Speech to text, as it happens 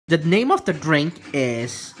The name of the drink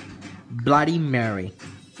is Bloody Mary.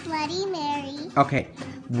 Bloody Mary. Okay,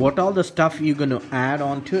 what all the stuff you're gonna add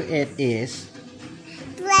onto it is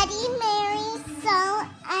Bloody Mary, salt,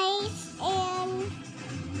 ice, and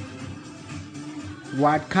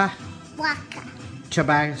vodka, Vodka,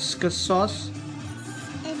 Tabasco sauce,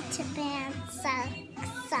 and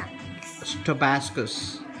Tabasco,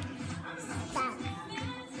 sauce.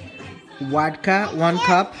 vodka, 1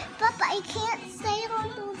 cup. Papa, I can't say all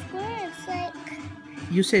those words. Like,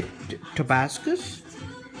 You said Tabascos?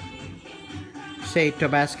 Say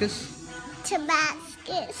Tabascos.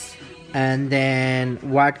 Tabascus, And then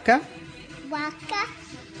vodka Vodka,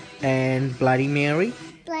 and Bloody Mary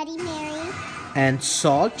Bloody Mary, and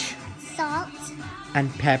salt salt,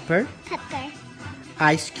 and pepper, pepper,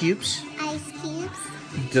 ice cubes. ice cubes,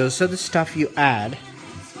 Those are the stuff you add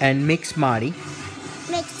and mix Marty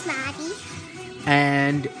mix Maddie.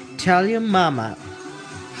 and tell your mama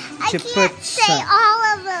I to can't put say some. all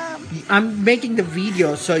of them. I'm making the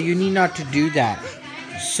video, so you need not to do that.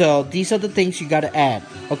 So these are the things you gotta add.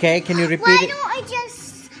 Okay, can you repeat Why it? don't I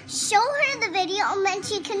just show her the video and then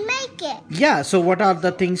she can make it? Yeah, so what are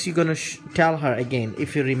the things you're gonna tell her again,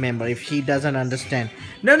 if you remember, if she doesn't understand?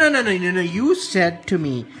 No, you said to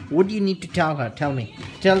me, what do you need to tell her? Tell me.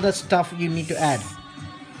 Tell the stuff you need to add.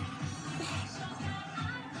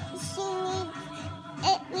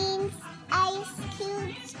 It means ice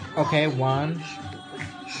cubes. Okay, 1.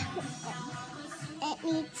 It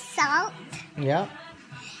needs salt. Yeah.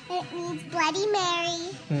 It needs Bloody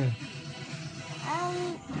Mary.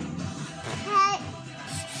 Pet.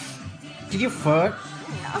 Did you fart?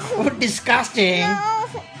 Oh, disgusting. No.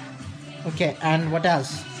 Okay, and what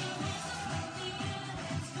else?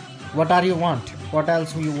 What are you want? What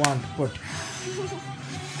else you want to put?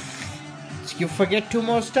 You forget 2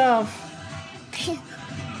 more stuff.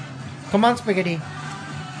 Come on, spaghetti.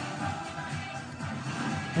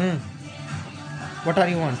 What are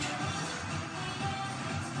you want?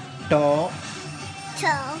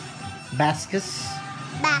 Baskets.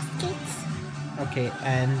 Baskets. Okay,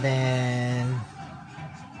 and then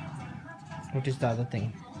what is the other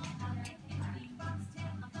thing?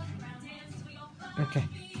 Okay,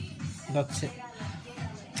 that's it.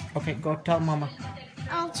 Okay, go tell mama.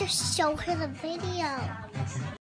 I'll just show her the video. Okay.